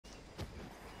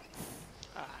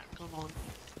Come on.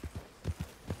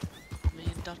 Me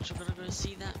and Dutch are gonna go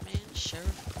see that man,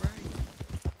 Sheriff Gray.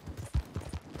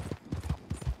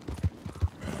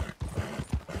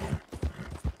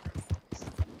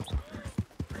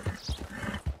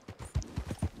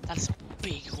 That's a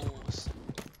big horse.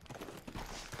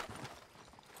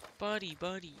 Buddy,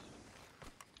 buddy.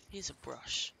 Here's a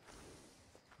brush.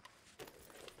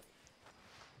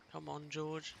 Come on,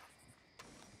 George.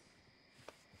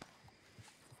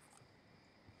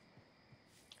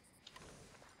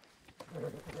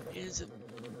 Here's a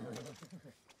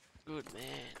good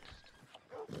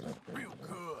man. Real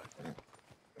good.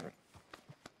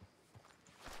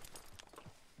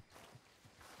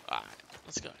 Alright,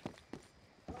 let's go.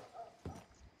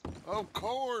 Of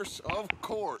course, of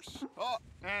course. Oh,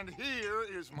 and here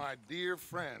is my dear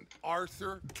friend,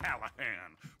 Arthur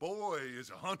Callahan. Boy is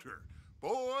a hunter.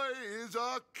 Boy is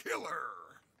a killer.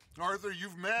 Arthur,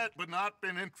 you've met but not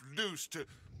been introduced to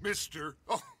Mr.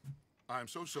 Oh, I'm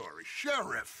so sorry,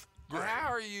 Sheriff Gray. How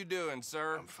are you doing,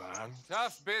 sir? I'm fine.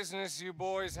 Tough business you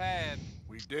boys had.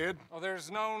 We did? Oh,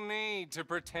 there's no need to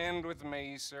pretend with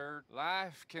me, sir.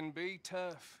 Life can be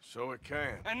tough. So it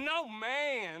can. And no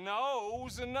man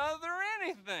owes another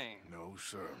anything. No,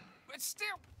 sir. But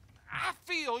still, I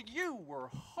feel you were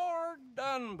hard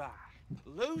done by.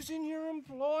 Losing your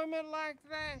employment like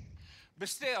that. But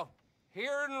still,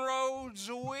 here in Rhodes,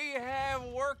 we have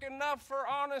work enough for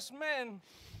honest men.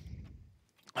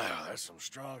 Oh, that's some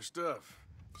strong stuff.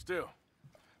 Still,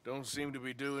 don't seem to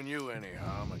be doing you any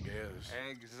harm, I guess.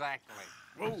 Exactly.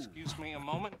 Whoa. Excuse me a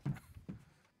moment.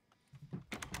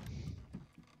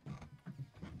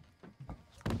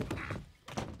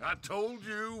 I told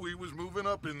you we was moving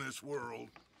up in this world.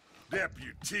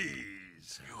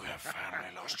 Deputies. You have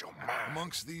finally lost your mind.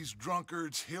 Amongst these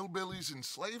drunkards, hillbillies, and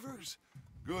slavers?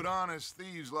 Good, honest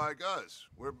thieves like us.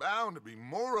 We're bound to be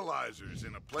moralizers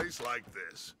in a place like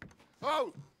this.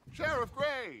 Oh, Sheriff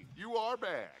Gray, you are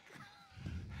back.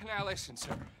 Now listen,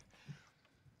 sir.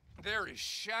 There is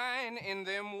shine in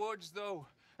them woods, though,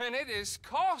 and it is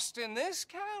costing this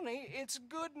county its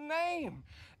good name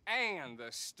and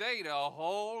the state a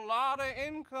whole lot of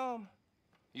income.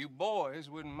 You boys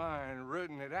wouldn't mind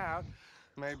rooting it out.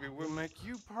 Maybe we'll make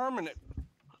you permanent.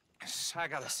 I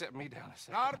gotta set me down a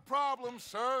second. Not a problem,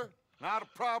 sir. Not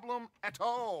a problem at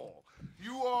all.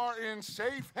 You are in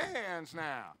safe hands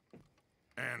now.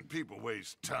 And people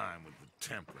waste time with the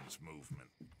temperance movement.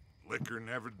 Liquor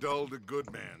never dulled a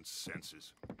good man's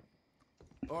senses.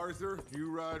 Arthur,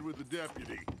 you ride with the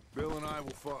deputy. Bill and I will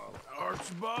follow.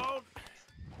 Archibald?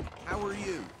 How are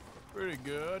you? Pretty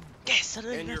good. Yes, I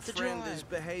don't And even your have to friend drive. is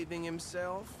behaving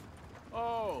himself?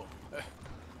 Oh,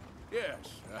 yes.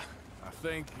 I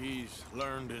think he's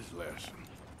learned his lesson.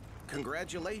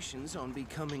 Congratulations on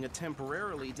becoming a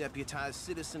temporarily deputized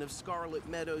citizen of Scarlet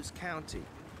Meadows County.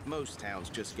 Most towns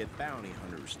just get bounty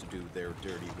hunters to do their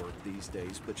dirty work these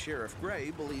days, but Sheriff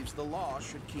Gray believes the law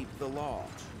should keep the law.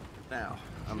 Now,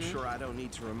 I'm sure I don't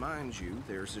need to remind you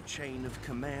there's a chain of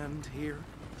command here.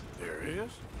 There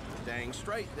is? Dang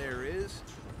straight there is.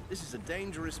 This is a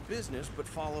dangerous business, but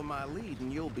follow my lead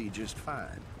and you'll be just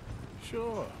fine.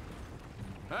 Sure.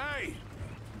 Hey!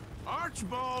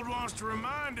 Archibald wants to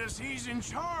remind us he's in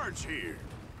charge here.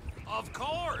 Of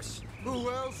course. Who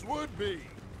else would be?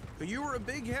 You were a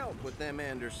big help with them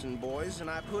Anderson boys, and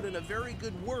I put in a very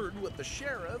good word with the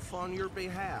sheriff on your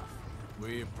behalf.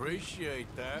 We appreciate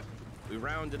that. We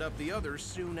rounded up the others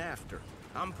soon after.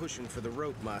 I'm pushing for the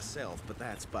rope myself, but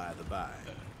that's by the by.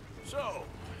 So,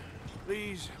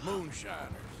 these moonshiners.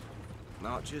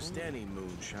 Not just any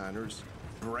moonshiners,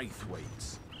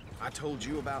 Braithwaites. I told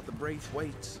you about the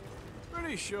Braithwaites?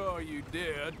 Pretty sure you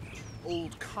did.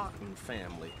 Old Cotton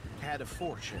family had a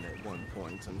fortune at one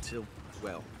point until,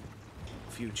 well,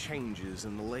 a few changes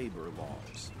in the labor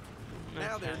laws.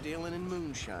 Now they're dealing in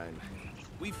moonshine.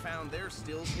 We found their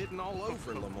stills hidden all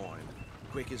over Lemoyne.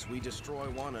 Quick as we destroy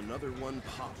one, another one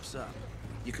pops up.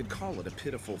 You could call it a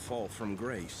pitiful fall from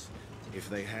grace, if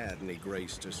they had any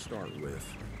grace to start with.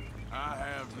 I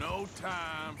have no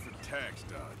time for tax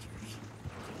dodgers.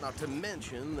 Not to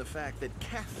mention the fact that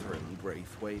Catherine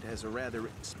Braithwaite has a rather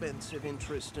expensive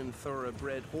interest in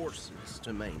thoroughbred horses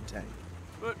to maintain.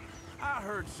 But I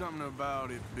heard something about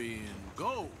it being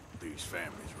gold these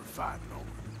families were fighting over.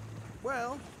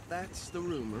 Well, that's the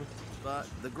rumor. But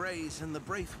the Grays and the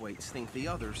Braithwaites think the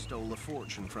others stole a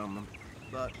fortune from them.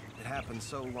 But it happened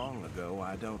so long ago,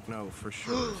 I don't know for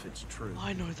sure if it's true.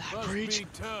 I know that Must bridge. be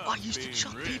tough I used to being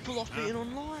chuck rich, people off huh? it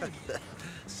online.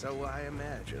 So I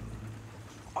imagine.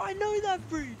 I know that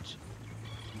bridge.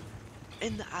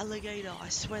 And the alligator, I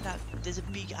swear that there's a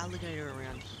big alligator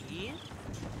around here.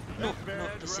 That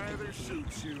badge the civil rather war.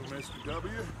 suits you, Mr.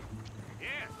 W.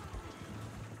 Yes,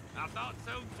 I thought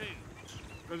so too.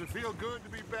 Does it feel good to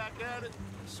be back at it,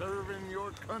 serving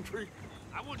your country?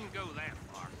 I wouldn't go that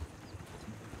far.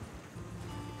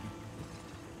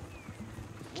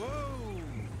 Whoa!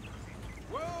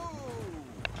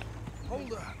 Whoa!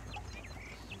 Hold up.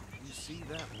 You see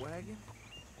that wagon?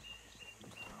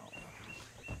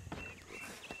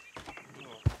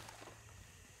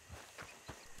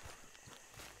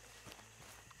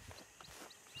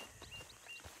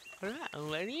 Alright,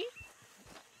 Lenny?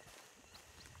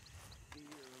 Dear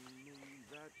me,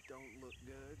 that don't look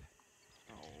good.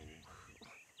 Oh.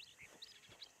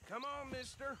 Come on,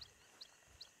 mister.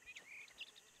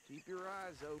 Keep your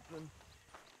eyes open.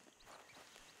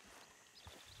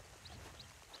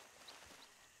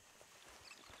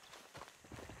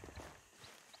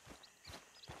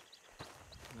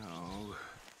 No.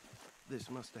 This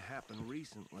must have happened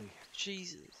recently.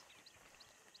 Jesus.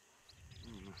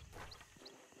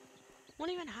 What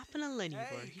even happened to Lenny, bro?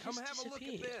 Hey, He come just have a look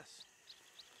disappeared. at this.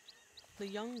 The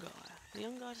young guy. The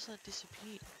young guy just like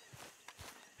disappeared.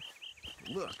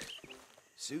 Look.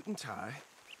 Suit and tie.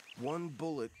 One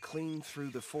bullet clean through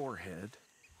the forehead.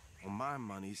 Well, my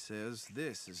money says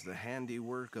this is the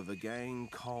handiwork of a gang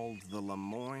called the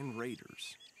Lemoyne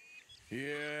Raiders.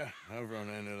 Yeah, I've run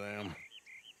into them.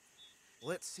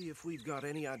 Let's see if we've got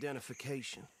any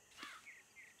identification.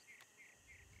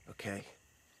 Okay.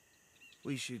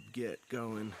 We should get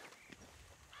going.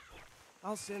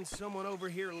 I'll send someone over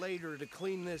here later to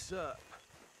clean this up.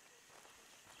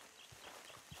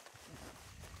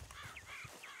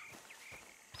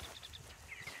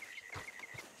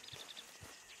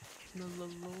 The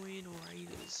Lemoyne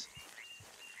Raiders.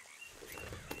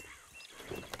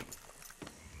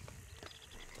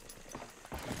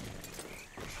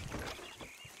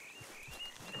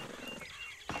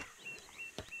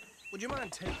 Would you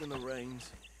mind taking the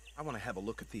reins? I want to have a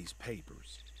look at these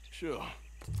papers. Sure.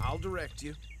 I'll direct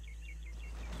you.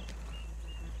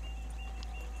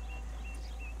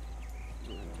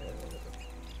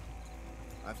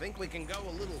 I think we can go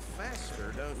a little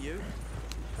faster, don't you?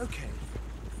 Okay.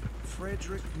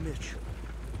 Frederick Mitchell,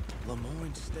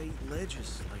 Lemoyne State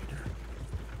Legislator.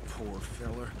 Poor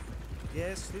feller.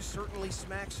 Yes, this certainly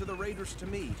smacks of the Raiders to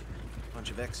me. Bunch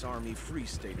of ex-Army Free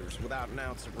Staters without an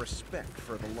ounce of respect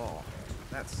for the law.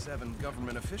 That's 7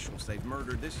 government officials they've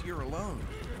murdered this year alone.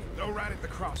 Go right at the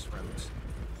crossroads.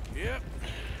 Yep.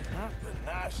 Not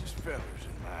the nicest fellas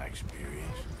in my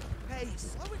experience. Hey,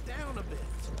 slow it down a bit.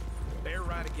 They're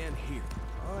right again here.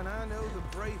 Oh, and I know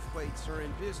the Braithwaites are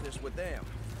in business with them.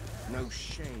 No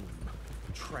shame.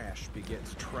 Trash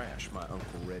begets trash, my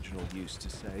Uncle Reginald used to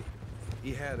say.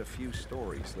 He had a few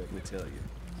stories, let me tell you.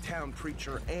 Town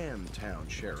preacher and town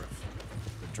sheriff.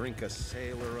 Would drink a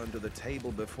sailor under the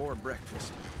table before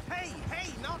breakfast. Hey,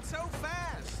 not so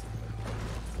fast!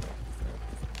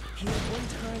 He had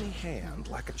one tiny hand,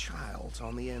 like a child's,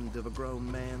 on the end of a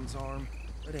grown man's arm.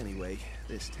 But anyway,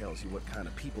 this tells you what kind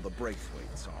of people the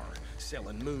Braithwaites are,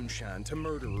 selling moonshine to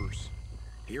murderers.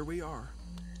 Here we are.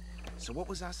 So what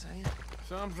was I saying?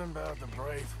 Something about the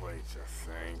Braithwaites, I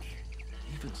think.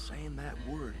 Even saying that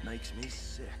word makes me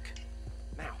sick.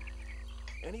 Now,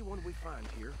 anyone we find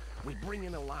here, we bring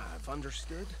in alive,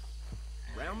 understood?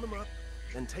 Round them up,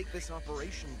 then take this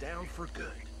operation down for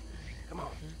good. Come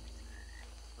on.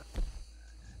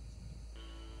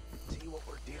 See what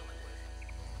we're dealing with.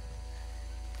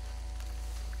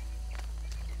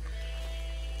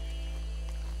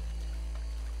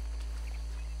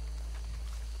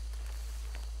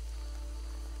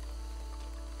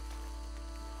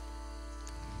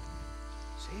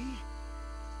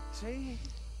 See?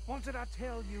 What did I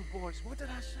tell you, boys? What did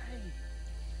I say?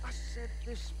 I said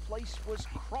this place was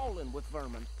crawling with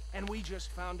vermin, and we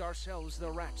just found ourselves the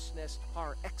rat's nest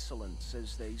par excellence,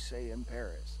 as they say in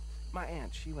Paris. My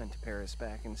aunt, she went to Paris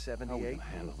back in '78. How are we gonna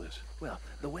handle this? Well,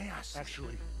 the way I see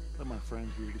Actually, let my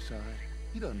friend here decide.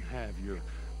 He doesn't have your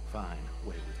fine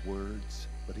way with words,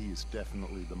 but he is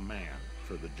definitely the man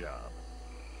for the job.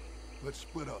 Let's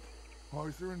split up.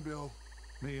 Arthur and Bill,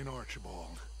 me and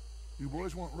Archibald. You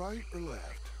boys want right or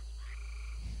left?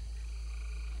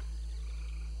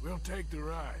 We'll take the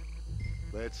ride.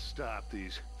 Let's stop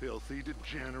these filthy,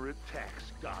 degenerate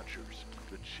tax dodgers.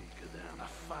 The cheek of them. A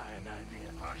fine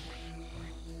idea. Hush.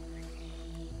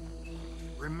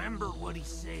 Remember what he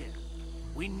said.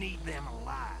 We need them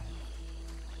alive.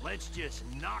 Let's just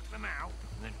knock them out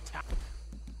and then tie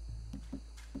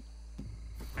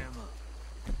them up.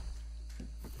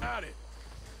 Got it,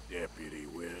 Deputy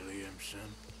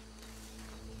Williamson.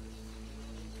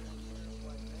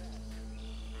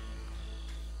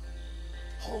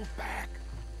 Hold back.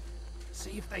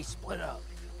 See if they split up.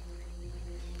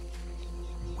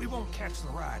 We won't catch the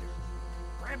rider.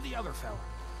 Grab the other fella.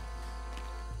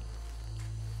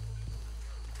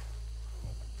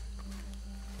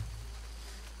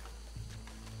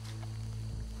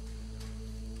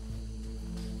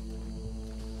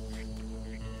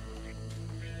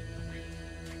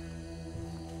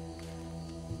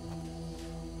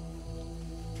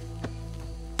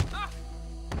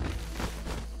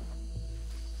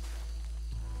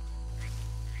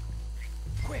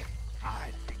 Quick,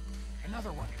 hide.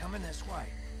 Another one coming this way.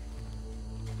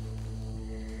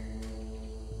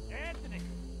 Anthony!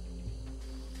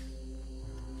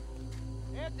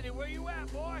 Anthony, where you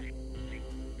at, boy?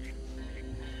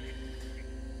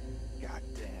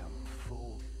 Goddamn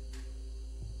fool.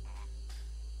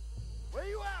 Where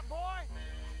you at, boy?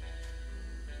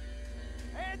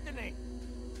 Anthony!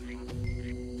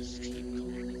 Just keep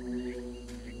calling.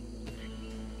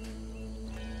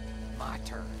 My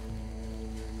turn.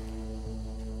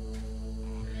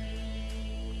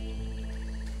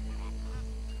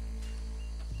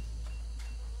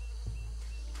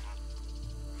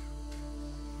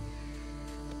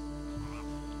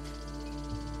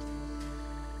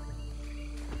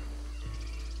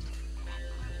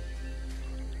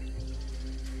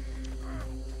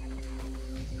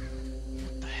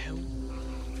 What the hell?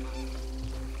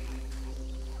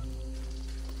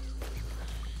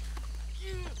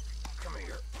 Come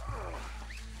here.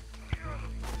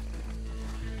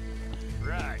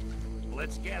 Right.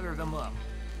 Let's gather them up.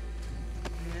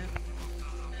 Yeah.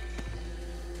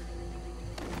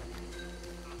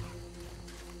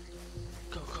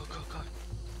 Go, go, go, go.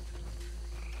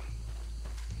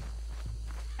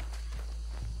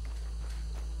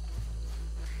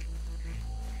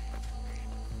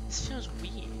 This feels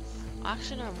weird. I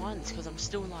actually don't mind this because I'm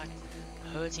still like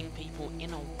hurting people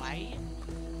in a way,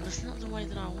 but it's not the way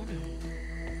that I want to.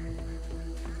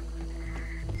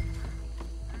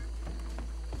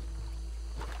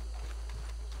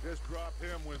 Just drop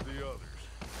him with the others.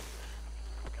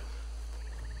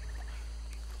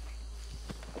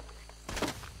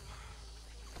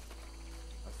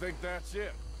 I think that's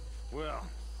it. Well,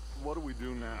 what do we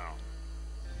do now?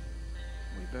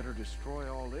 We better destroy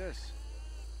all this.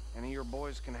 Any of your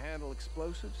boys can handle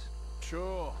explosives?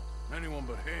 Sure. Anyone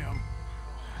but him.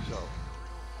 So,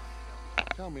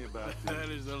 tell me about That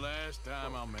these. is the last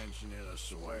time I'll mention it, I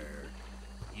swear.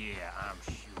 Yeah, I'm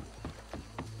sure.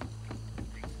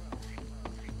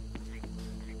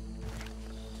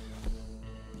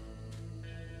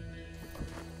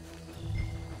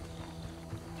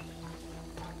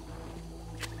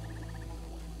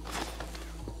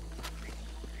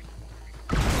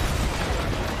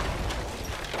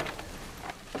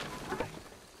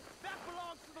 That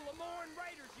belongs to the Lemoyne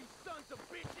Raiders, you sons of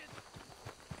bitches!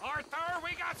 Arthur,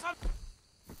 we got some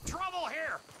trouble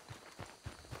here.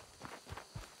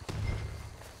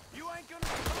 You ain't gonna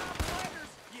survive the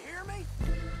Raiders, you hear me?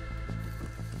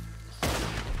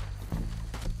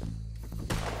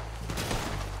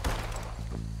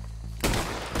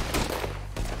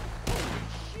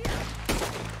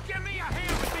 Give me a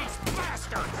hand with these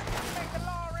bastards. Make the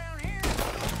law around here.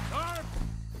 Alright,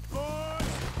 boys,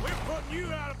 we're putting you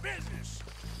out of business.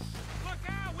 Look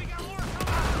out, we got more coming.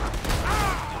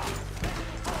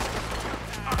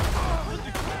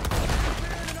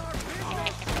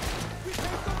 We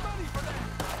paid some money for that.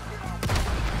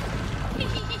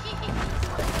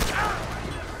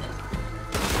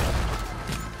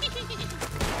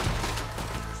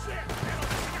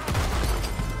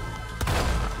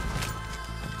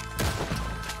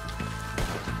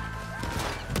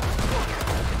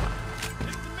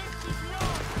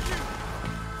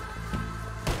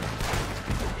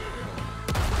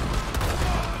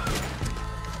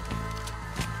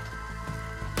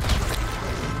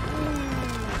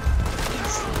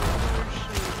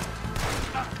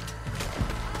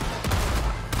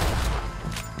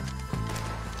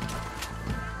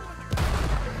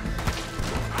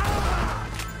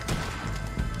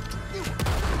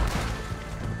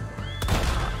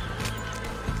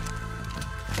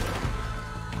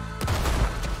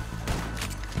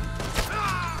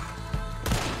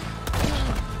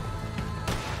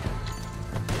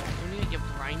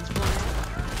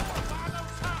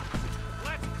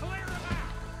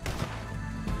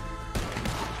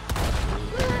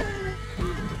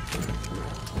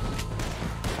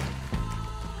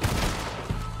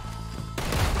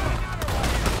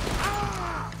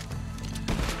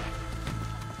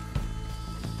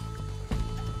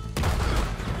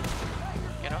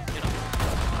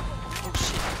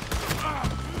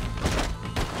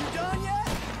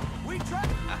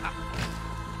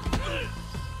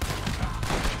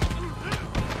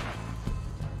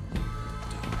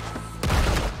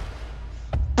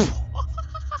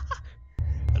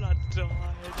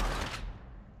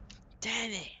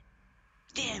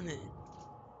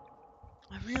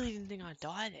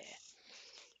 die there.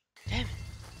 Damn it.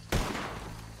 I'm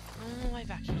on the way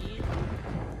back here.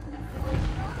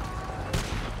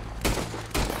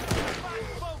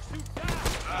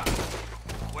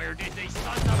 Where did these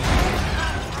sons of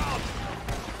come from?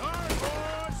 Alright,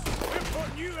 boys, we're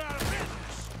putting you out of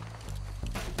business.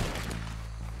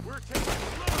 We're taking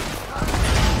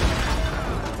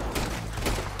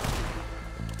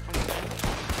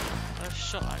I've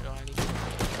shot that guy.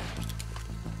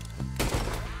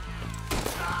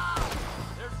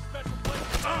 There's a special place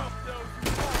to go,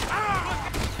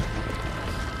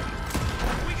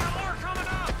 we got more coming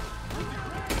up!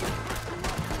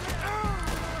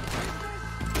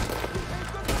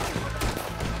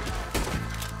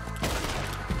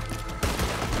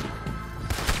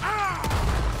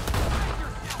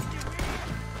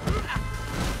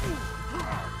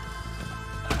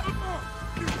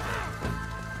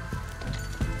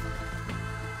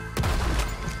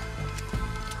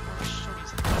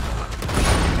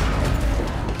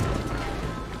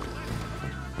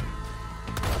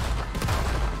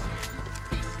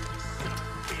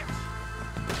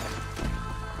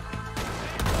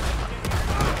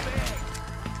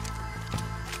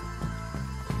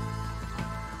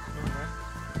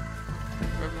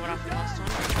 Remember what happened last time?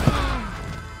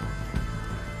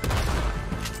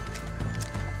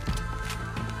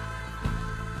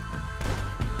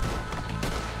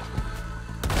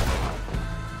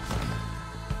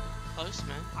 Close,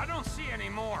 man. I don't see any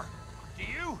more. Do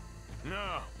you?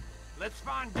 No. Let's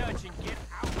find Dutch and get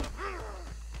out of here.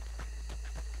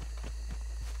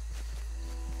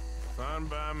 Fine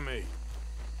by me.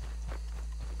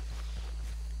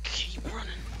 Keep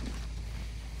running.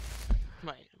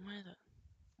 Wait, where the...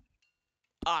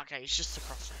 Oh, okay, it's just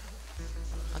across there.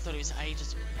 I thought it was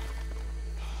ages away.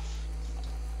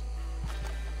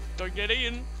 Don't get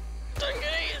in! Don't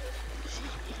get in!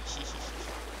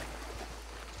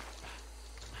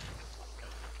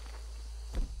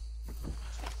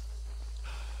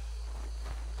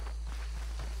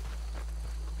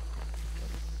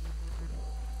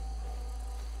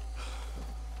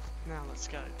 Now let's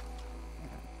go.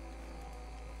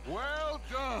 Well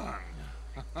done.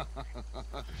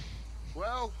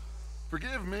 Well,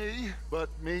 forgive me, but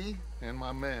me and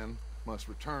my men must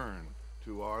return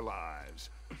to our lives.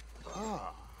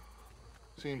 Ah,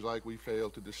 seems like we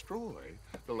failed to destroy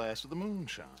the last of the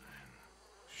moonshine.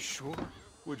 Sure.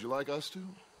 Would you like us to?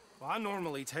 Well, I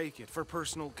normally take it. For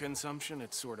personal consumption,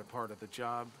 it's sort of part of the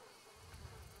job.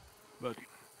 But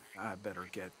I better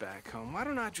get back home. Why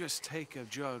don't I just take a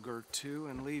jug or two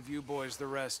and leave you boys the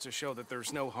rest to show that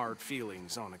there's no hard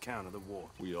feelings on account of the war?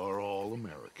 We are all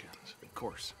Americans. Of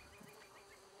course.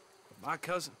 But my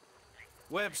cousin,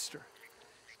 Webster,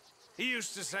 he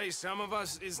used to say some of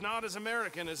us is not as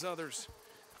American as others,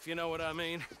 if you know what I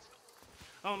mean.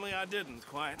 Only I didn't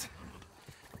quite.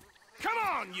 Come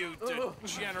on, you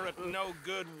degenerate,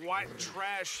 no-good, white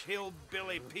trash,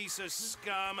 hillbilly piece of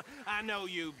scum. I know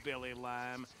you, Billy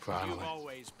Lime. Finally. You've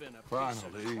always been a piece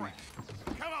Finally. of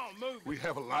crap. Come on, move. We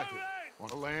have a life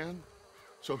on a land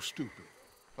so stupid,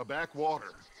 a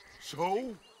backwater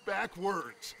so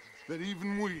backwards that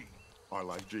even we are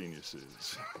like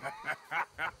geniuses.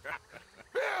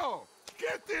 Bill,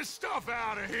 get this stuff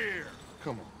out of here.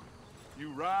 Come on,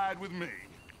 you ride with me.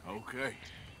 Okay.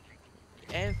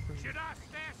 Should I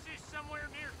stash this somewhere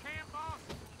near camp, boss?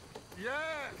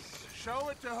 Yes, show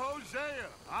it to Hosea.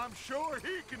 I'm sure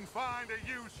he can find a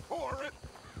use for it.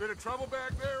 Bit of trouble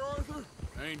back there, Arthur?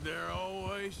 Ain't there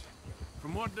always?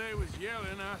 From what they was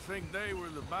yelling, I think they were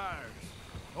the buyers.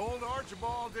 Old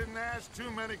Archibald didn't ask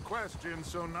too many questions,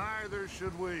 so neither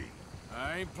should we.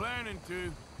 I ain't planning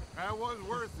to. That was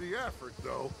worth the effort,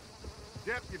 though.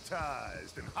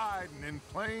 Deputized and hiding in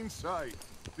plain sight.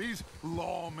 These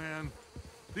lawmen,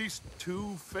 these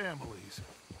two families.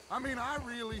 I mean, I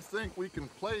really think we can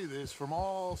play this from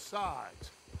all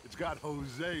sides. It's got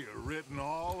Hosea written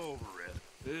all over it.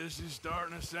 This is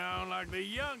starting to sound like the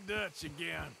young Dutch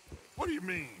again. What do you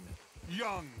mean,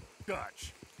 young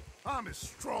Dutch? I'm as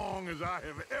strong as I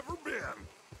have ever been.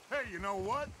 Hey, you know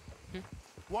what?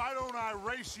 Why don't I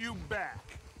race you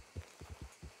back?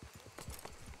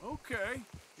 Okay,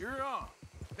 you're on.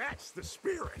 That's the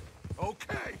spirit.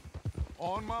 Okay,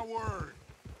 on my word.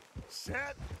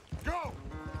 Set, go!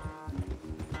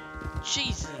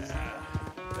 Jesus.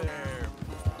 There,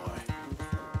 boy.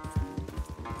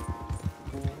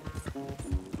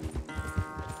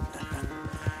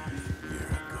 You're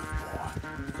a good boy.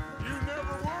 You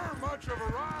never were much of a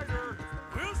rider.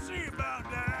 We'll see about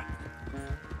that.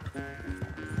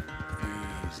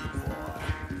 Easy, boy.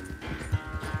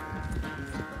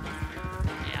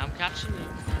 Yeah, I'm catching you.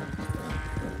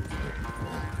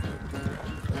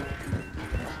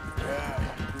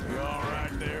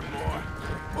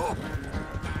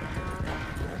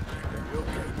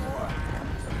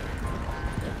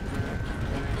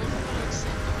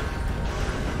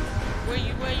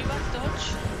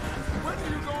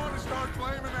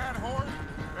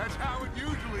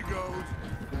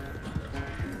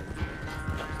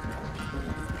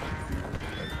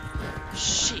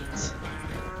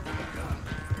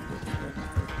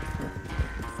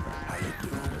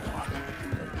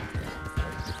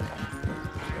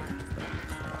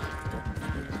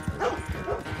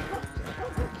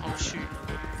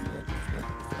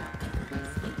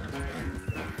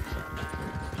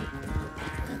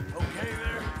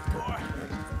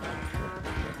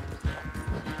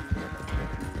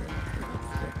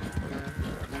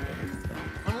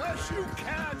 you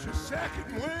catch a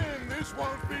second wind, this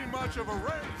won't be much of a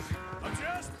race. I'm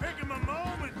just picking my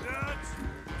moment, Dutch.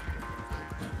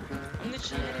 I'm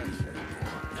literally...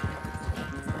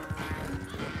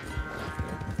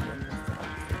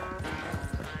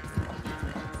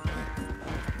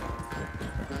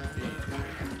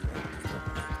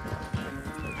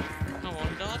 Come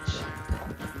on, Dutch.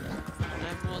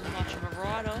 Never was much of a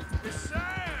rider. It's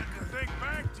sad to think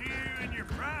back to you in your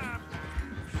prime.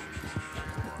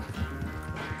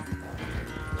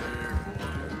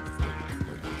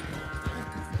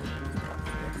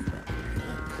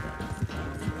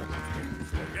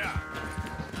 Yeah.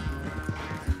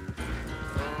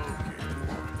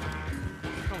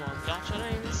 Come on, Dutch. I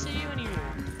don't even see you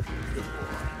anymore. Good boy.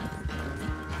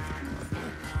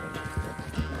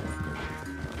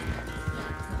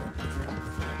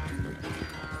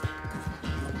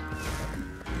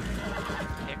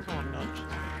 Yeah, come on, Dutch.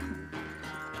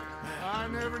 I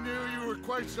never knew you were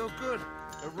quite so good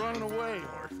at running away,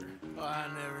 Arthur. I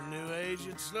never knew age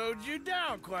had slowed you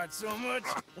down quite so much.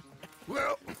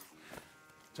 Well,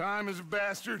 time is a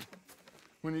bastard.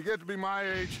 When you get to be my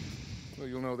age, well,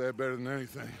 you'll know that better than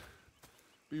anything.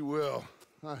 Be well.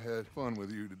 I had fun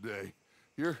with you today.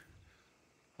 I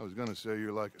was gonna say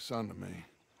you're like a son to me.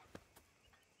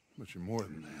 But you're more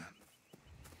than that.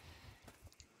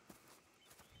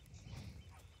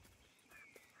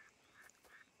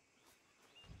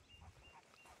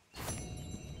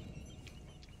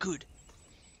 Good.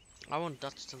 I want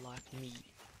Dutch to like me.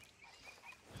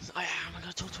 I am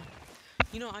gonna talk to him.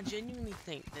 You know, I genuinely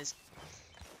think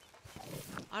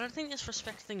I don't think this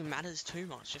respect thing matters too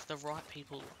much if the right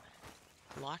people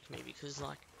like me, because,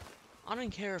 like, I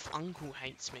don't care if Uncle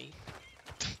hates me.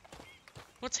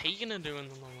 What's he gonna do in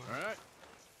the long run? All right.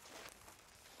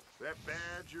 That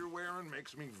badge you're wearing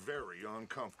makes me very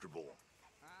uncomfortable.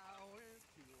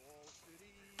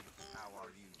 How are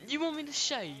you? You want me to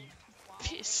shave?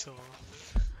 Piss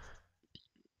off.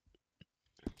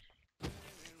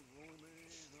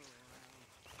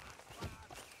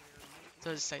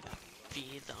 Does say that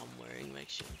beard that I'm wearing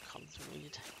makes you uncomfortable?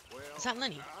 Is that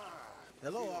Lenny?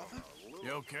 Hello, Arthur.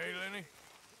 You okay, Lenny?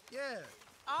 Yeah.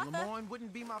 Lemoyne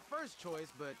wouldn't be my first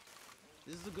choice, but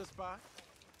this is a good spot.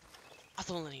 I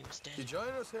thought Lenny was dead. You join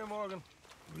us here, Morgan?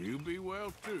 You be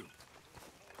well, too.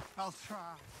 I'll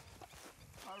try.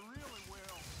 I really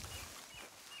will.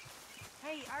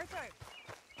 Hey, Arthur.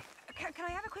 Can I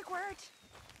have a quick word?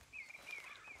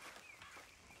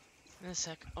 In a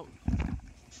sec. Oh.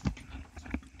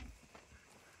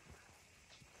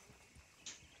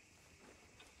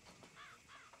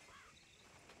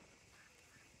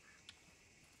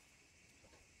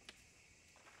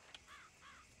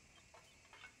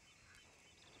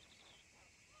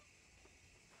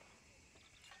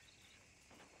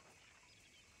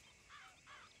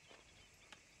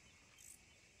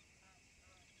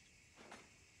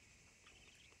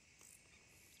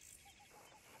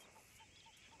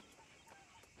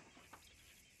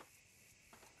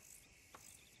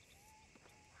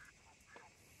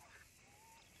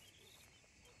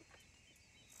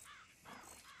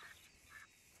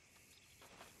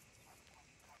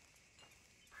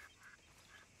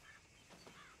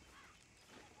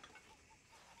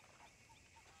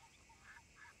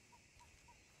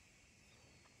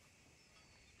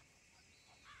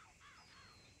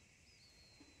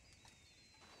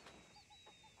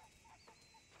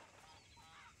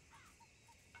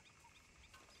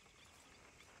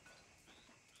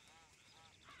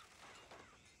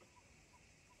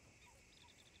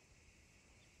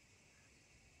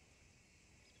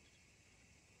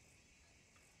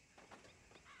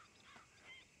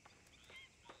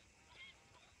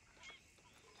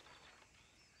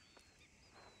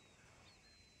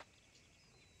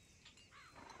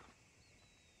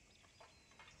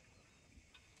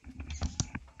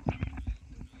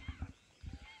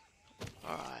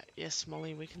 Alright, yes,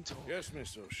 Molly, we can talk. Yes,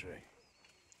 Miss O'Shea.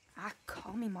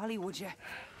 Call me Molly, would you?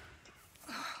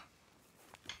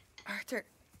 Arthur,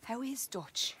 how is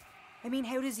Dutch? I mean,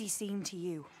 how does he seem to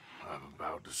you? I'm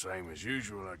about the same as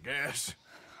usual, I guess.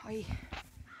 I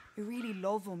really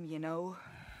love him, you know.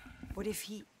 But if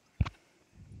he...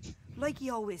 Like he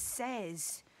always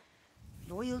says,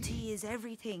 loyalty is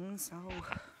everything, so...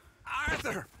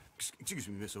 Arthur! Excuse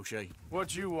me, Miss O'Shea.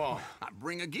 What you want? I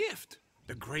bring a gift.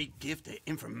 The great gift of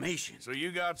information. So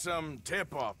you got some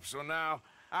tip-off, so now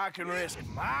I can risk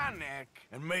my neck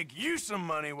and make you some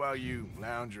money while you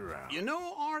lounge around. You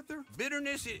know, Arthur,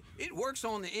 bitterness, it works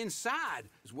on the inside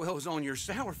as well as on your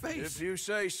sour face. If you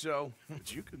say so.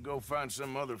 But you could go find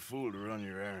some other fool to run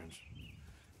your errands.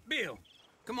 Bill,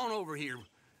 come on over here.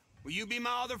 Will you be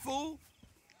my other fool?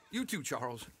 You too,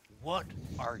 Charles. What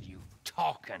are you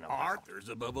talking about? Arthur's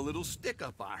above a little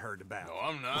stick-up I heard about. No,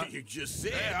 I'm not. You just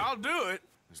said. Yeah, I'll do it.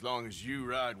 As long as you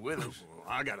ride with us.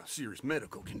 I got a serious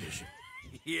medical condition.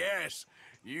 Yes,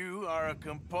 you are a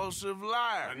compulsive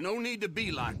liar. No need to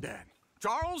be like that.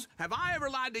 Charles, have I ever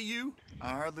lied to you? I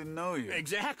hardly know you.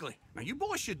 Exactly. Now, you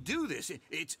boys should do this.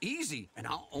 It's easy, and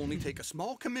I'll only take a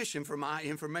small commission for my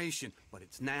information. But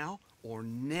it's now or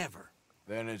never.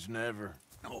 Then it's never.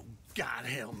 Oh, God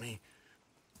help me.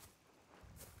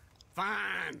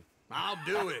 Fine, I'll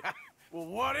do it. Well,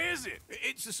 what is it?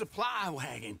 It's a supply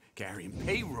wagon carrying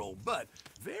payroll, but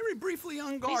very briefly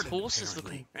unguarded. These horses look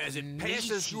apparently, as it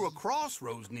passes through a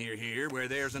crossroads near here where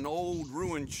there's an old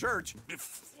ruined church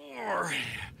before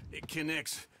it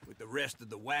connects with the rest of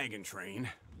the wagon train.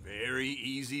 Very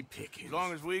easy pickings. As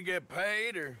long as we get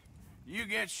paid or you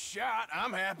get shot,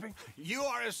 I'm happy. You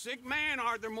are a sick man,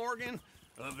 Arthur Morgan.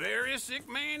 A very sick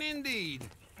man indeed.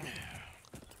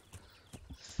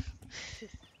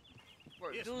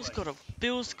 Bill's got a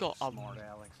Smart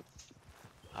Alex.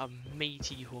 a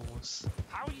meaty horse.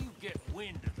 How you get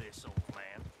wind of this, old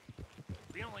man?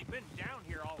 We only been down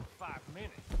here all of 5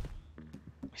 minutes.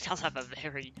 He does have a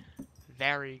very,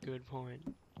 very good point.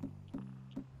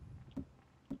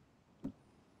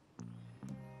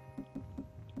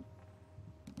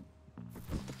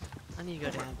 I need to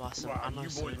go down and buy some ammo You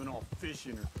soon. boys been off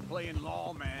fishing or playing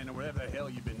lawman or whatever the hell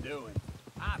you've been doing.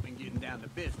 I've been getting down to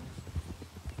business.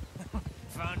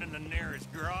 Finding the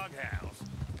nearest grog house.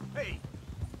 Hey,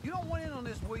 you don't want in on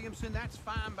this, Williamson, that's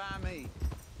fine by me.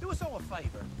 Do us all a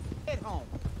favor. Head home.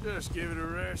 Just give it a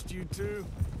rest, you two.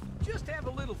 Just have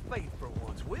a little faith for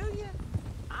once, will you?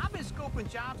 I've been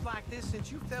scoping jobs like this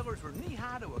since you fellers were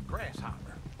knee-high to a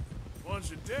grasshopper.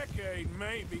 Once a decade,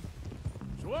 maybe.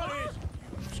 So what is it?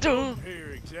 Duh.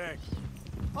 Here, exactly.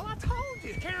 Well, I told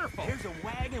you. Careful. There's a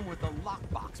wagon with a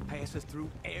lockbox passes through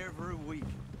every week.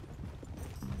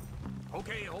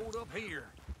 Okay, hold up here.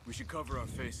 We should cover our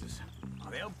faces.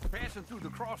 They'll passing through the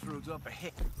crossroads up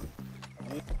ahead.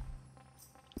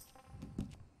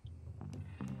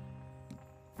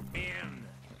 In.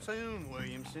 Soon,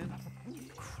 Williamson.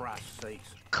 Christ's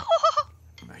sakes.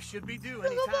 I should be due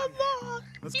any time now.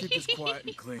 Let's keep this quiet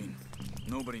and clean.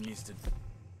 Nobody needs to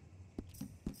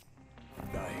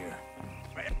die here.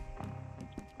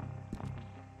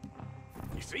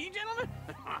 You see, gentlemen?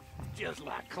 Just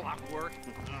like clockwork.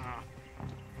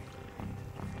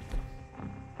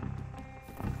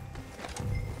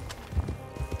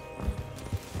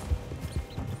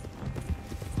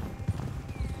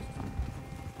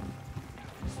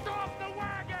 Stop the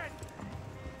wagon!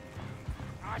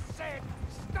 I said,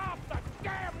 stop the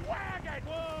damn wagon!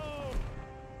 Whoa!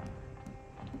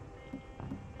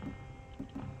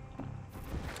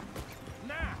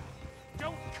 Now,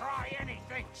 don't try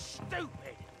anything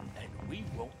stupid, and we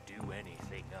won't do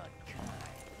anything unkind.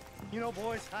 You know,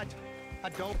 boys, I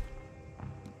don't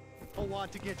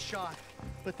want to get shot,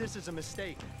 but this is a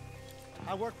mistake.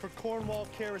 I work for Cornwall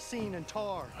Kerosene and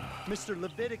Tar, Mr.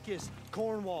 Leviticus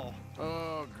Cornwall.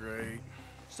 Oh, great.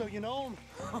 So you know him?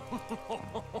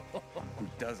 Who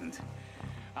doesn't?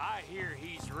 I hear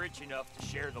he's rich enough to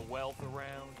share the wealth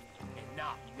around and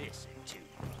not miss it too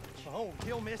much. Oh,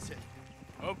 he'll miss it.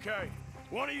 Okay.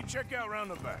 Why don't you check out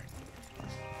round the back?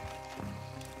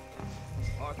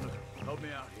 Arthur, help me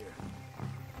out here.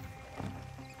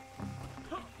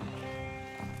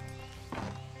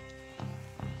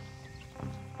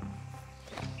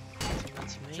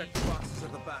 That's me. Check the boxes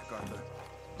at the back, Arthur.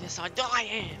 Yes, I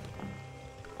am.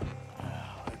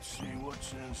 Let's see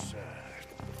what's inside.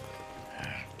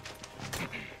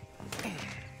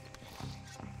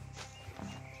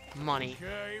 Money.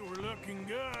 Okay, we're looking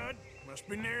good. Must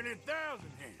be nearly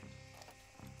 1,000 here.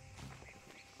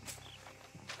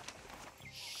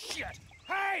 Shit!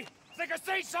 Hey! Think I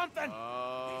see something!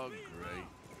 Oh, great.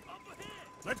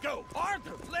 Let's go.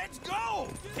 Arthur, let's go!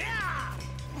 Yeah!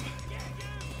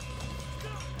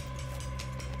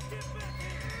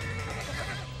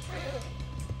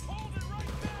 Hold it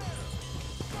right there!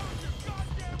 Drop your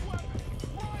goddamn weapon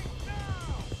right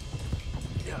now!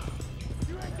 Yeah.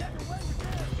 You ain't getting away with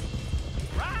this!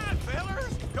 Ride,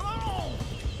 fellers! Come on!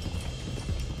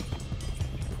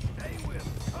 Stay with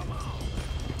me, come on!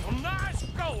 Well, nice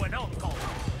going, Uncle!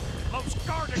 Most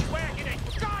guarded wagon in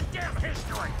goddamn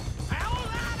history! How will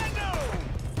I know?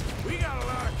 We got a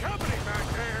lot of company back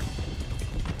there.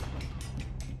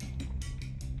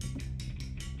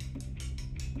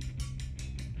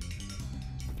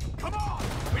 Come on!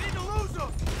 We need to lose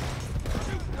them!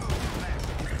 Shoot those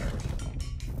bastards!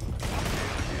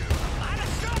 Line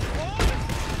us up, boys!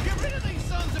 Get rid of these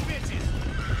sons of bitches!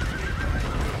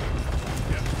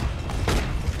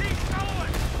 Keep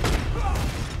going!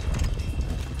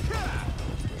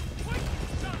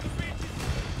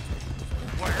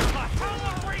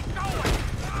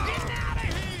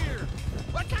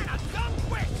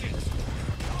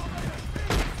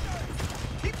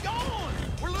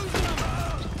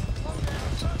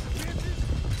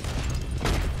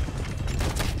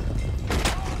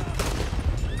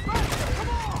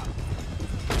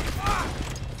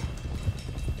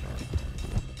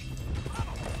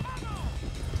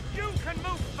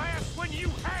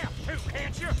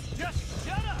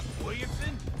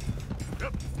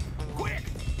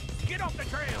 the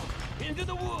trail! Into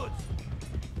the woods!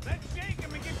 Let's shake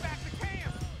him and get back to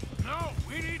camp! No,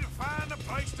 we need to find a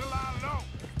place to lie low.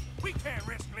 We can't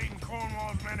risk leaving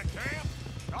Cornwall's men at camp.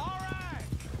 All right!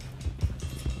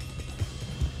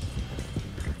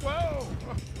 Whoa!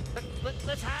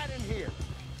 Let's hide in here.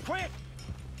 Quick!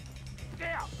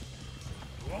 Yeah!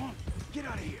 Go on. Get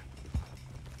out of here!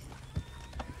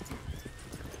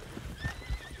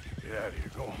 Get out of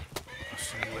here, go on. I'll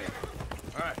see you later.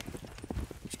 All right,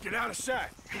 let's get out of sight.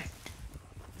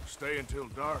 Stay until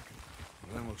dark,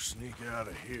 and then we'll sneak out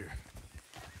of here.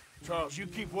 Charles, you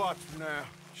keep watch for now.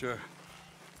 Sure.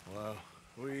 Well,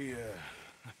 we,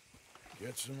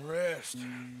 get some rest.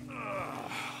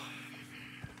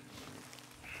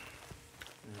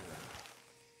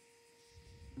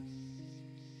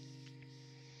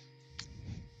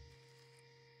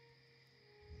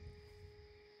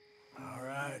 All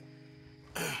right.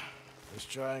 Let's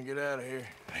try and get out of here.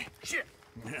 Hey, Shit!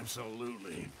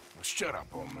 Absolutely. well, shut up,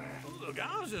 old man. Look,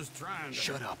 I was just trying to...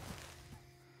 Shut up.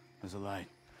 There's a light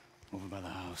over by the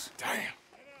house. Damn.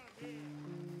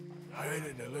 I hate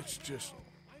it. Now let's just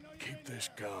keep this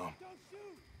calm.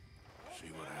 See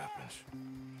what happens.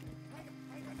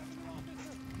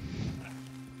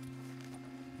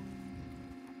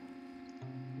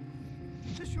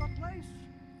 Is this your place?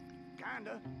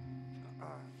 Kinda.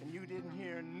 And you didn't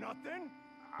hear nothing?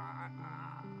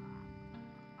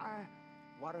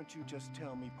 Why don't you just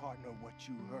tell me, partner, what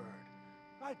you heard?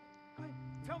 Right,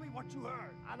 tell me what you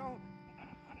heard. I don't...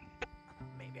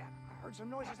 Maybe I heard some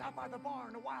noises out by the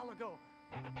barn a while ago.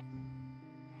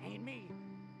 Ain't me.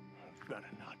 Better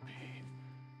not be.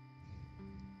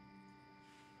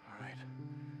 All right.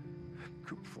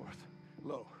 Group forth.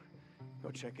 Low.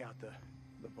 Go check out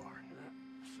the barn.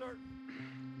 Sir.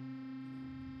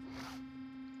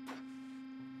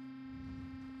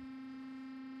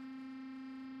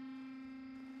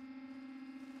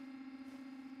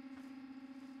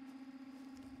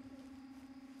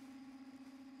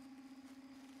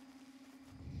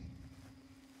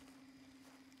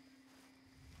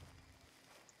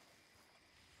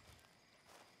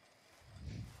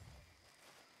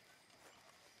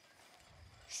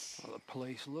 Well, the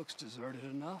place looks deserted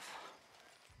enough.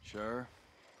 Sure.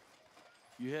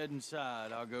 You head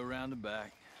inside, I'll go round the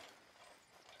back.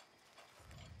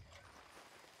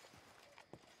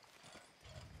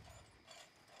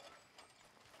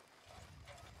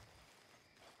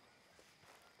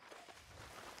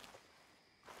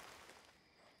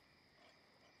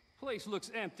 Place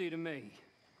looks empty to me.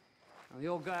 Now, the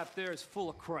old guy up there is full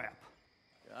of crap.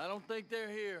 I don't think they're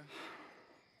here.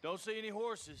 Don't see any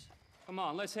horses. Come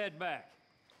on, let's head back.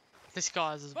 This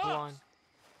guy's as Boss! blind.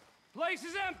 Place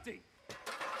is empty!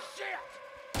 Shit!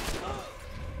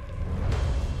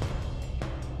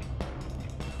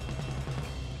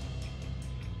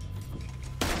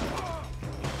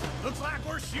 Looks like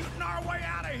we're shooting our way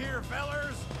out of here,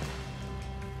 fellers!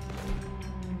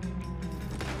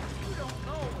 You don't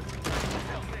know what's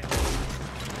out there.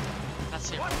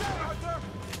 That's it. What's that, Arthur?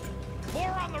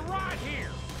 More on the right here!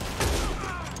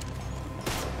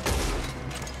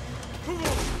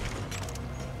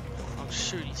 I'll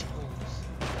shoot his horns.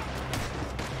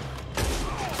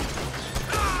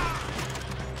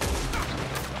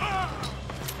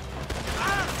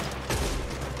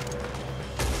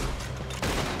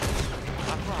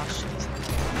 I rushed.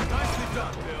 Nicely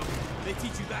done, Bill. They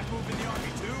teach you that move in the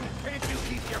army, too? Can't you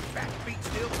keep your back feet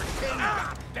still for 10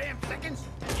 goddamn seconds?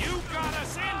 You got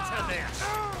us into this!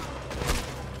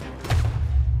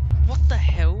 What the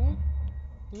hell?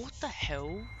 What the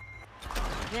hell?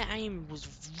 Their aim was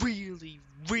really,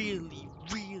 really,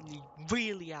 really,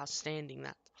 really outstanding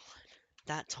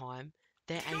that time.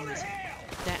 Their aim was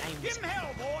Give him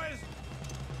hell, boys!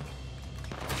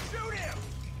 Shoot him!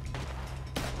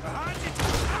 Behind you!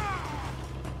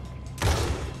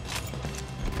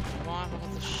 why have I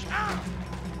got the shot?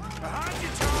 Behind you,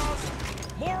 Charles!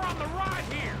 More on the right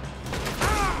here!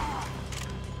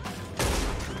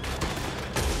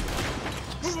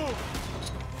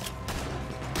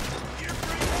 You're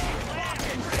free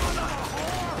fucking son of a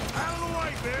whore! Out of the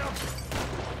way, Bill!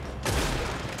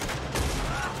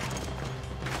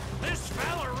 This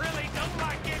fella really don't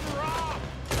like getting robbed!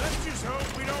 Let's just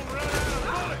hope we don't run out of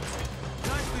bullets!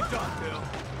 Nicely done, Bill.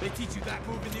 They teach you that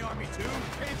move in the army, too?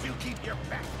 Can't you keep your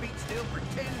back feet still for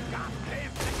 10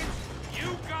 goddamn seconds?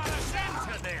 You got us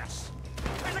into this!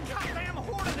 There's a goddamn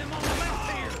horde of them on the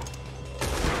left here!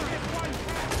 Get one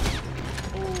back!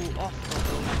 Oh, off the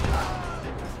hill.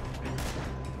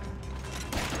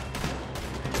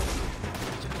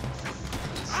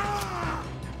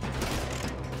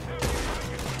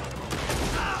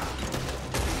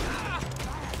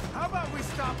 How about we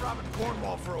stop robbing Cornwall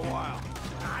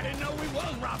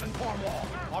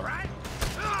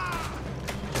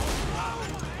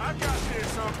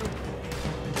something?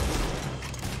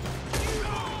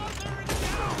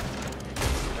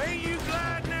 Ain't you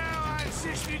glad now I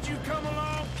insisted you come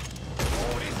along?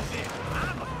 Oh, this is it.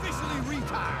 I'm officially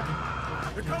retired.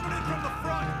 They're coming in from the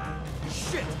front.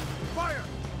 Shit! Fire!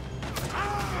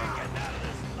 Ah! Get out of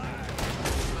this line.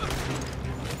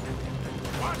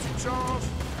 Watch it, Charles.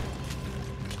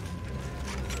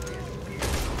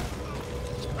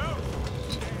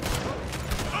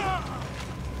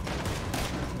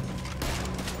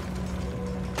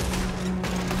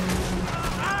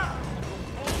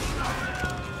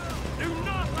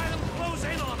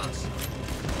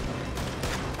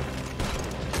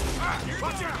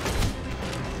 Watch out!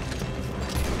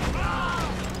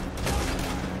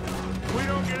 If we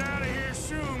don't get out of here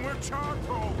soon, we're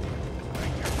charcoal.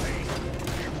 Take your face.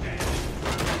 You're dead.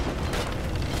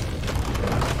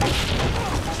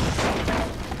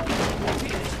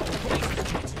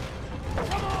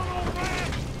 Come on, old man!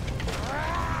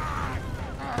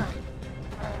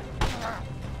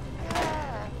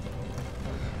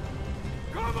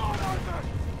 Come on, Arthur!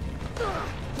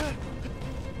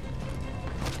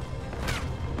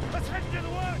 Let's head to the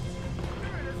woods!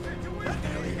 You're in a situation! That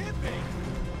nearly hit me!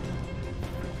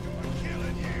 I'm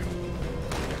killing you!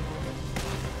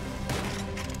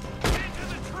 Into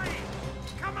the tree!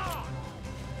 Come on!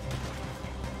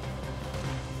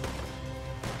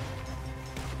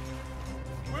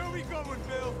 Where are we going,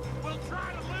 Bill? We'll try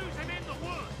to lose him in the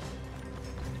woods!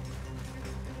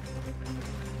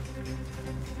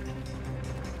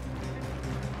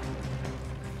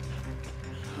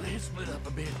 Let's split up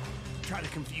a bit. Try to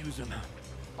confuse him.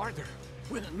 Arthur,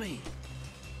 with me.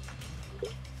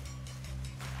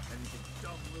 Anything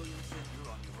dumb, Williamson,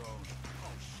 you're on your own.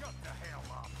 Oh, shut the hell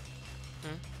up.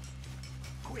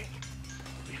 Quick,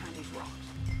 behind these rocks.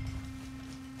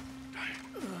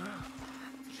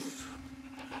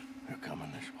 They're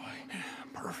coming this way.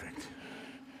 Perfect.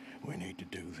 We need to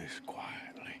do this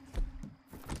quietly.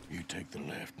 You take the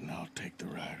left and I'll take the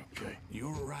right, okay?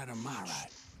 Your right or my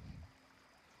right?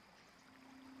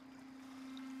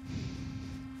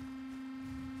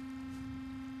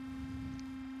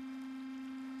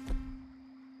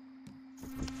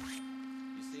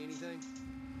 You see anything?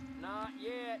 Not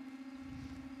yet.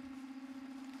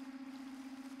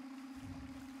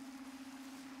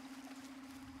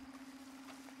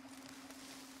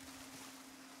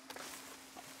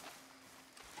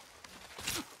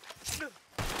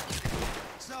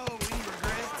 So, any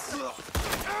regrets?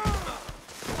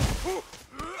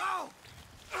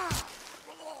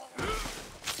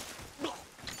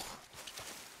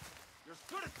 You're as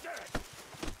good as dead.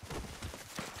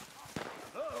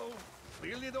 Uh-oh.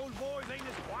 Clearly those boys ain't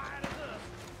as quiet as us.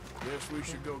 Guess we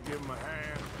should go give them a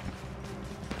hand.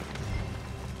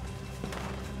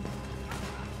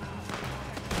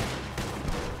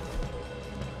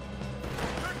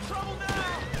 They're in trouble now!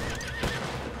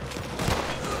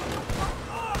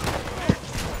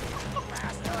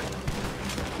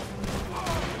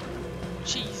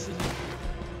 Jesus.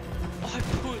 I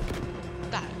put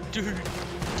that dude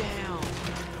down.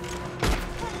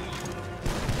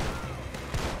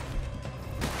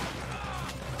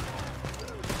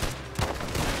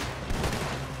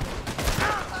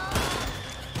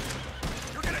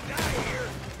 You're gonna die here!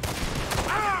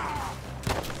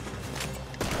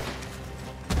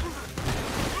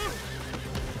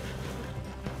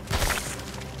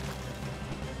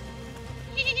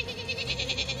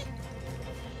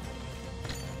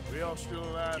 We all still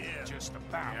alive? Yeah, just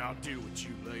about. Yeah, I'll deal with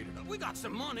you later. We got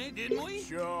some money, didn't we?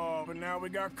 Sure, but now we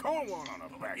got Cornwall on our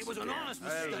backs. It was an again. honest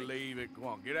Hey, mistake. leave it. Go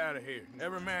on, get out of here.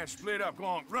 Every man split up. Go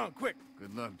on, run, quick.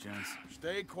 Good luck, gents.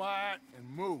 Stay quiet and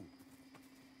move.